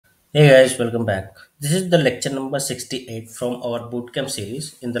Hey guys, welcome back. This is the lecture number 68 from our bootcamp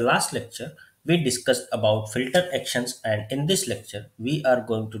series. In the last lecture, we discussed about filter actions, and in this lecture, we are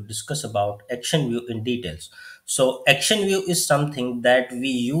going to discuss about action view in details. So, action view is something that we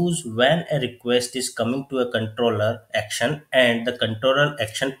use when a request is coming to a controller action and the controller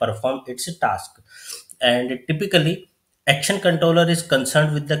action perform its task. And typically, action controller is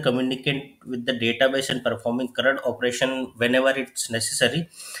concerned with the communicate with the database and performing current operation whenever it's necessary.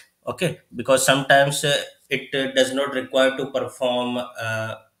 Okay, because sometimes it does not require to perform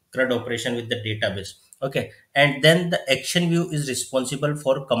CRUD operation with the database. Okay, and then the action view is responsible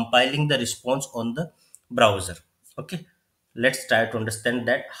for compiling the response on the browser. Okay, let's try to understand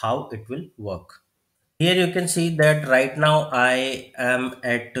that how it will work. Here you can see that right now I am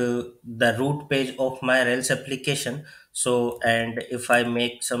at the root page of my Rails application. So, and if I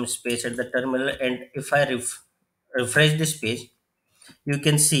make some space at the terminal and if I refresh this page, you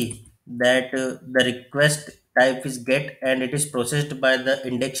can see that the request type is get and it is processed by the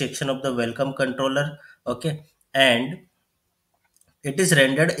index section of the welcome controller. Okay, and it is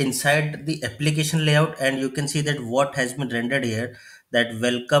rendered inside the application layout, and you can see that what has been rendered here, that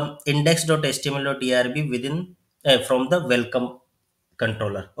welcome index.html.trb within from the welcome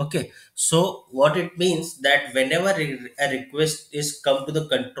controller. Okay, so what it means that whenever a request is come to the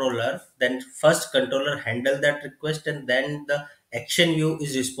controller, then first controller handle that request, and then the action view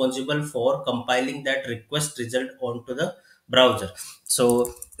is responsible for compiling that request result onto the browser.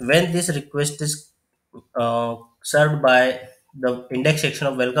 So when this request is served by the index section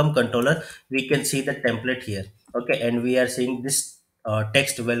of welcome controller, we can see the template here. Okay, and we are seeing this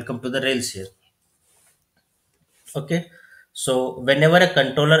text welcome to the rails here. Okay, so whenever a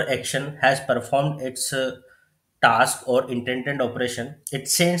controller action has performed its task or intended operation, it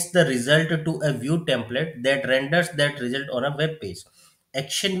sends the result to a view template that renders that result on a web page.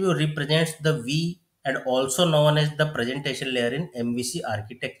 Action view represents the V and also known as the presentation layer in MVC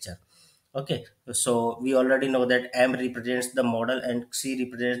architecture. Okay, so we already know that M represents the model and C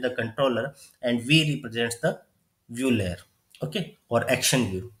represents the controller and V represents the view layer. Okay, or action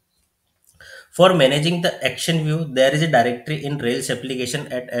view. For managing the action view, there is a directory in Rails application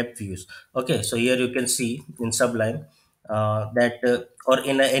at app views. Okay, so here you can see in Sublime that or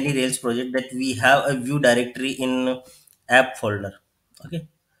in any Rails project that we have a view directory in app folder. Okay,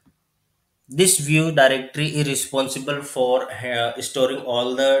 this view directory is responsible for storing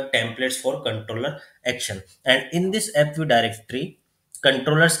all the templates for controller action. And in this app view directory,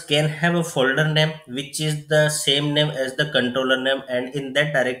 controllers can have a folder name which is the same name as the controller name, and in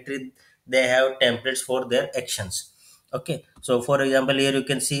that directory they have templates for their actions. Okay, so for example, here you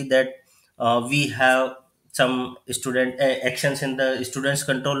can see that we have some student actions in the students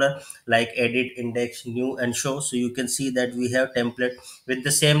controller like edit, index, new, and show. So you can see that we have template with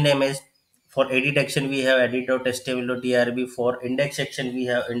the same name as for edit action, we have edit.html.trb. For index action, we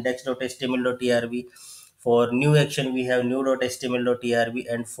have index.html.trb. For new action, we have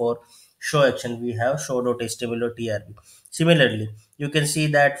new.html.trb. And for show action, we have show.html.trb. Similarly, you can see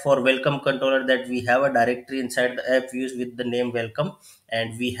that for welcome controller that we have a directory inside the app views with the name welcome,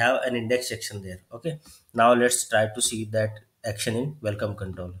 and we have an index section there. Okay. Now let's try to see that action in welcome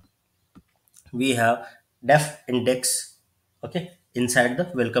controller. We have def index, okay, inside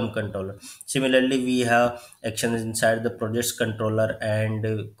the welcome controller. Similarly, we have actions inside the projects controller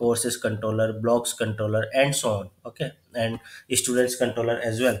and courses controller, blocks controller, and so on. Okay, and students controller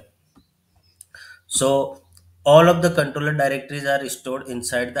as well. So all of the controller directories are stored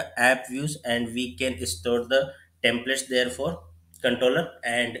inside the app views, and we can store the templates there for controller,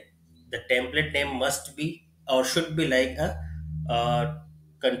 and the template name must be or should be like a uh,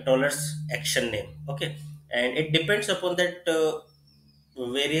 controller's action name. Okay, and it depends upon that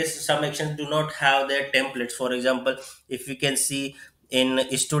various some actions do not have their templates. For example, if we can see in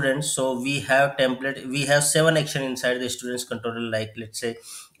students, so we have template, we have seven action inside the students controller, like let's say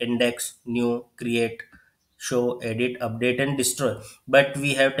index, new, create, show, edit, update, and destroy. But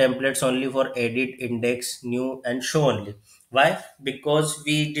we have templates only for edit, index, new, and show only. Why? Because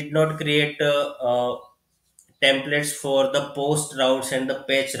we did not create templates for the post routes and the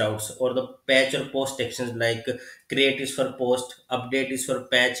patch routes, or the patch or post actions, like create is for post, update is for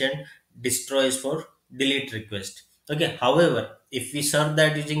patch, and destroy is for delete request. Okay, however, if we serve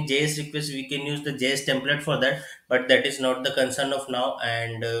that using JS request, we can use the JS template for that, but that is not the concern of now.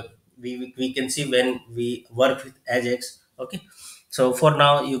 And we can see when we work with Ajax. Okay, so for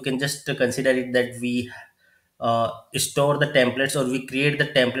now you can just consider it that we store the templates, or we create the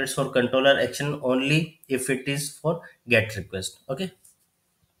templates for controller action only if it is for get request. Okay,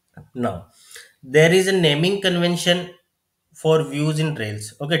 now there is a naming convention for views in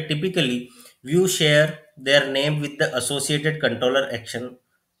Rails. Okay, typically view share their name with the associated controller action.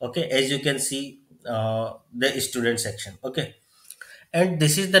 Okay, as you can see, the student section. Okay, and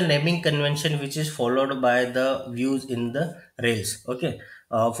this is the naming convention which is followed by the views in the Rails. Okay,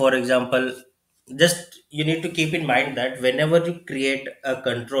 for example, just you need to keep in mind that whenever you create a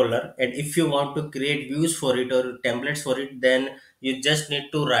controller, and if you want to create views for it or templates for it, then you just need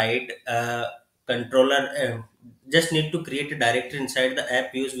to write a controller, just need to create a directory inside the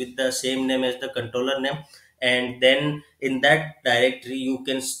app views with the same name as the controller name, and then in that directory you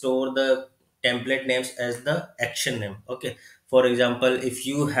can store the template names as the action name. Okay, for example, if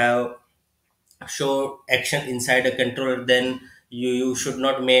you have show action inside a controller, then you should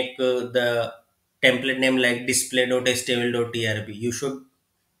not make the template name like display.html.erb. You should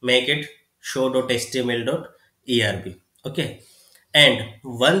make it show.html.erb. Okay, and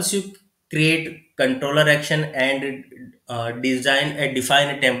once you create controller action and define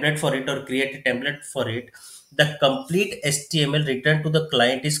a template for it or create a template for it, the complete HTML returned to the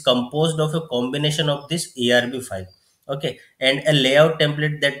client is composed of a combination of this ERB file. Okay, and a layout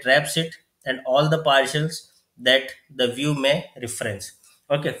template that wraps it and all the partials that the view may reference.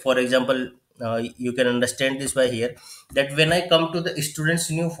 Okay, for example, you can understand this by here, that when I come to the student's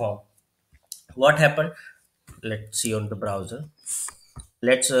new form, what happened? Let's see on the browser.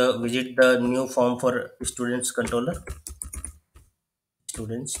 Let's visit the new form for students controller.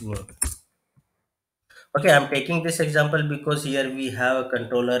 Students new. Okay, I'm taking this example because here we have a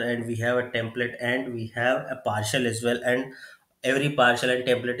controller and we have a template and we have a partial as well, and every partial and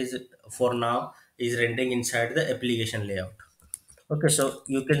template is for now is rendering inside the application layout. Okay, so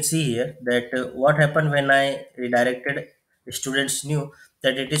you can see here that what happened when I redirected students new,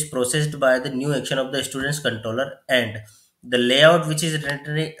 that it is processed by the new action of the students controller, and the layout which is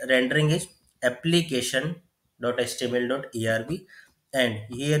rendering is application.html.erb, and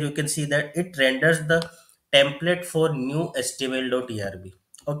here you can see that it renders the template for new html.erb.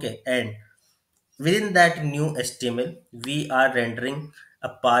 Okay, and within that new HTML, we are rendering a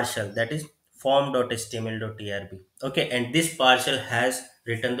partial, that is form.html.erb. Okay, and this partial has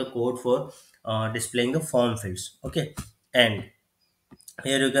written the code for displaying the form fields. Okay, and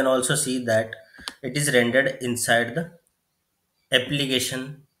here you can also see that it is rendered inside the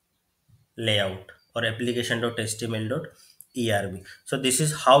application layout or application.html.erb. So this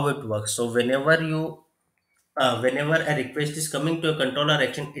is how it works. So whenever a request is coming to a controller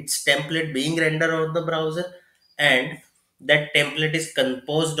action, its template being rendered on the browser, and that template is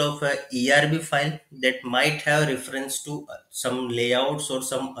composed of a ERB file that might have reference to some layouts or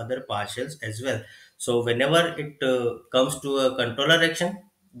some other partials as well. So whenever it comes to a controller action,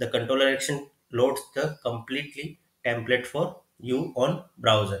 the controller action loads the completely template for you on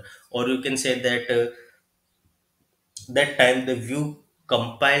browser, or you can say that that time the view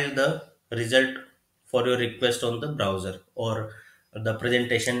compile the result for your request on the browser, or the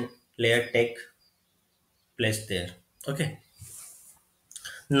presentation layer take place there. Okay,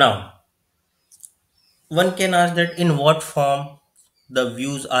 now one can ask that in what form the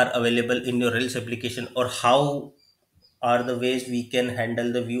views are available in your Rails application, or how are the ways we can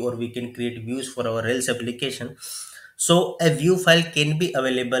handle the view or we can create views for our Rails application. So a view file can be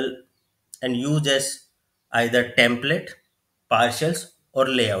available and used as either template, partials, or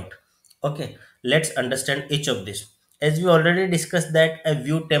layout. Okay, let's understand each of this. As we already discussed that a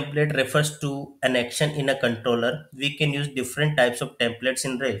view template refers to an action in a controller, we can use different types of templates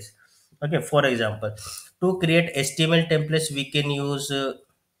in Rails. Okay, for example, to create HTML templates, we can use ERB,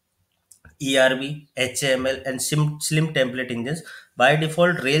 HTML, and Slim template engines. By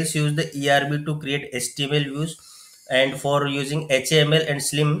default, Rails use the ERB to create HTML views, and for using HTML and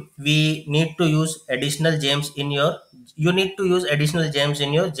Slim, we need to use additional gems in your. You need to use additional gems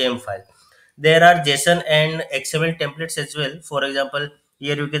in your gem file. There are JSON and XML templates as well. For example,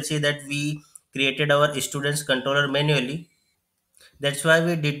 here you can see that we created our students controller manually. That's why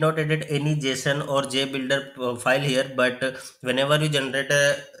we did not edit any JSON or JBuilder file here. But whenever you generate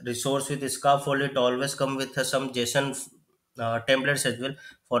a resource with scaffold, it always come with some JSON templates as well.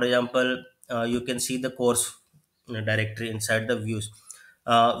 For example, you can see the course directory inside the views.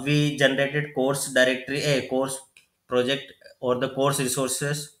 We generated course directory, a course project or the course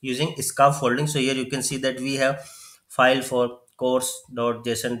resources using scaffolding. So here you can see that we have file for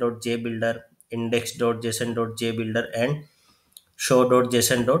course.json.jbuilder, index.json.jbuilder, and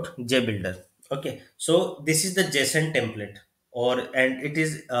show.json.jbuilder. Okay, so this is the JSON template, or and it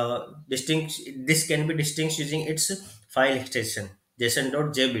is distinct. This can be distinct using its file extension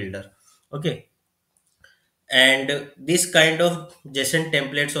json.jbuilder. Okay, and this kind of JSON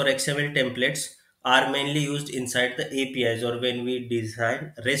templates or XML templates are mainly used inside the APIs or when we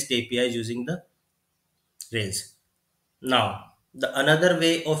design REST APIs using the Rails. Now, the another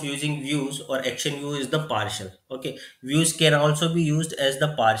way of using views or action view is the partial. Okay, views can also be used as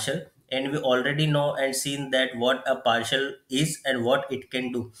the partial, and we already know and seen that what a partial is and what it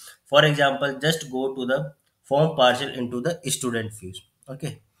can do. For example, just go to the form partial into the student views.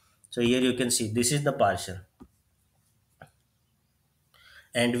 Okay, so here you can see this is the partial,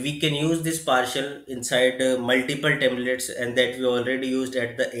 and we can use this partial inside multiple templates, and that we already used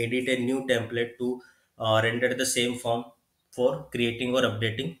at the edit a new template to render the same form for creating or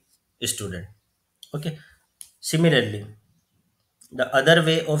updating a student. Okay, similarly, the other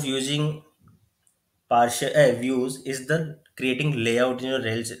way of using partial views is the creating layout in your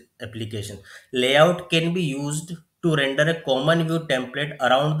Rails application. Layout can be used to render a common view template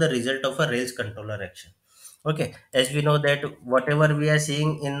around the result of a Rails controller action. Okay, as we know that whatever we are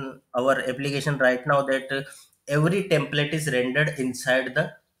seeing in our application right now, that every template is rendered inside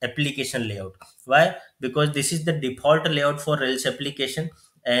the application layout. Why? Because this is the default layout for Rails application,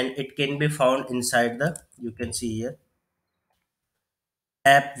 and it can be found inside the, you can see here,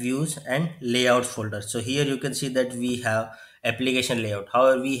 app views and layouts folder. So here you can see that we have application layout.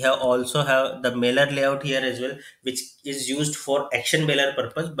 However, we have also have the mailer layout here as well, which is used for action mailer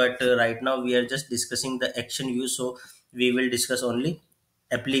purpose, but right now we are just discussing the action view, so we will discuss only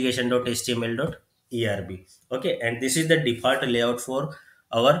application.html.erb. Okay, and this is the default layout for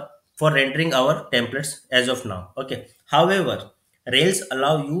our for rendering our templates as of now. Okay, however, Rails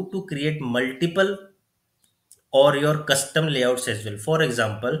allow you to create multiple or your custom layouts as well. For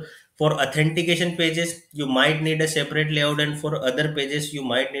example, for authentication pages, you might need a separate layout, and for other pages, you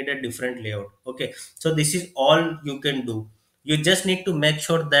might need a different layout. Okay, so this is all you can do. You just need to make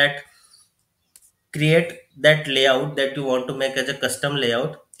sure that create that layout that you want to make as a custom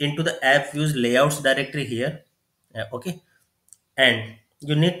layout into the app views layouts directory here. Okay, and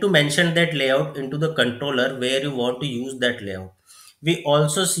you need to mention that layout into the controller where you want to use that layout. We will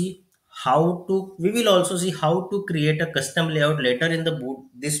also see how to create a custom layout later in the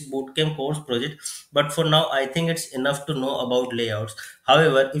this bootcamp course project, but for now I think it's enough to know about layouts.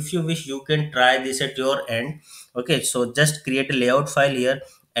 However, if you wish, you can try this at your end. Okay, so just create a layout file here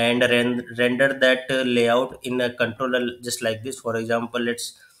and render that layout in a controller just like this. For example,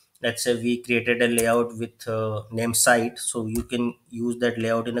 let's say we created a layout with name site, so you can use that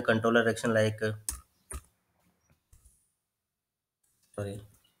layout in a controller action like sorry,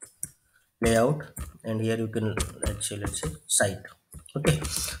 layout, and here you can let's say site. Okay,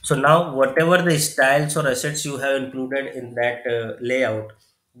 so now whatever the styles or assets you have included in that layout,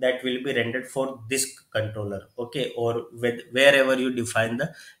 that will be rendered for this controller. Okay, or wherever you define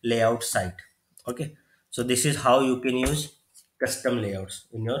the layout site. Okay, so this is how you can use custom layouts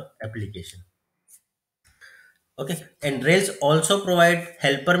in your application. Okay, and Rails also provide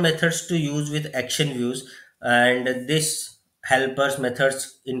helper methods to use with action views, and this helpers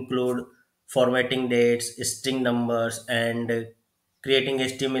methods include formatting dates, string numbers, and creating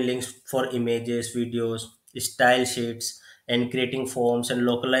HTML links for images, videos, style sheets, and creating forms and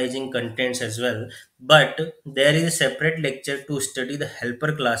localizing contents as well. But there is a separate lecture to study the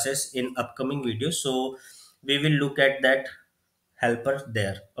helper classes in upcoming videos, so we will look at that helper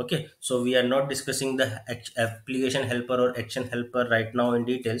there. Okay, so we are not discussing the application helper or action helper right now in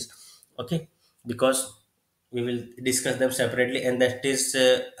details. Okay, because we will discuss them separately, and that is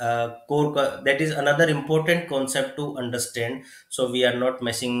that is another important concept to understand, so we are not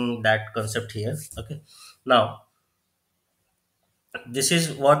messing that concept here. Okay, now this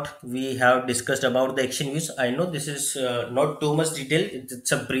is what we have discussed about the action views. I know this is not too much detail,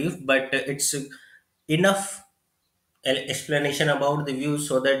 it's a brief, but it's enough explanation about the views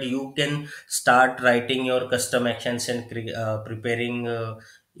so that you can start writing your custom actions and preparing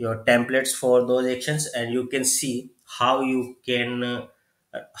your templates for those actions, and you can see how you can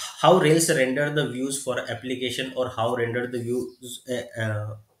how Rails render the views for application, or how render the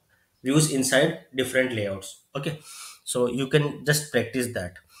views inside different layouts. Okay, so you can just practice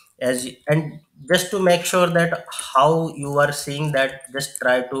that and just to make sure that how you are seeing that, just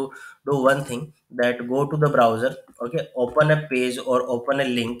try to do one thing, that go to the browser. Okay, open a page or open a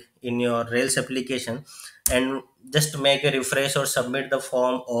link in your Rails application, and just make a refresh or submit the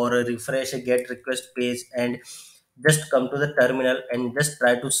form, or a refresh a get request page, and just come to the terminal and just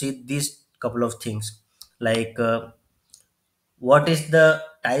try to see these couple of things, like what is the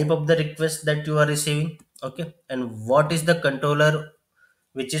type of the request that you are receiving. Okay, and what is the controller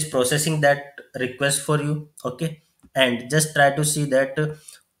which is processing that request for you. Okay, and just try to see that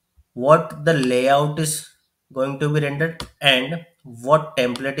what the layout is going to be rendered, and what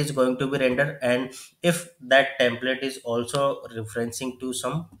template is going to be rendered, and if that template is also referencing to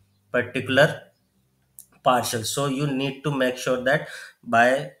some particular partial. So you need to make sure that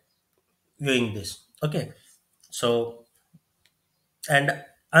by viewing this. Okay. So, and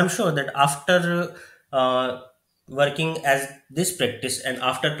I'm sure that after working as this practice, and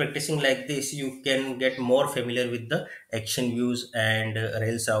after practicing like this, you can get more familiar with the action views and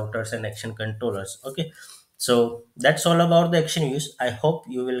rails routers and action controllers. Okay. So that's all about the action views. I hope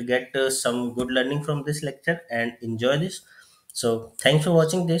you will get some good learning from this lecture and enjoy this. So thanks for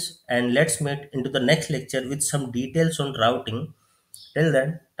watching this, and let's meet into the next lecture with some details on routing. Till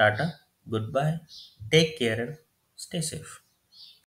then, Tata, goodbye, take care, and stay safe.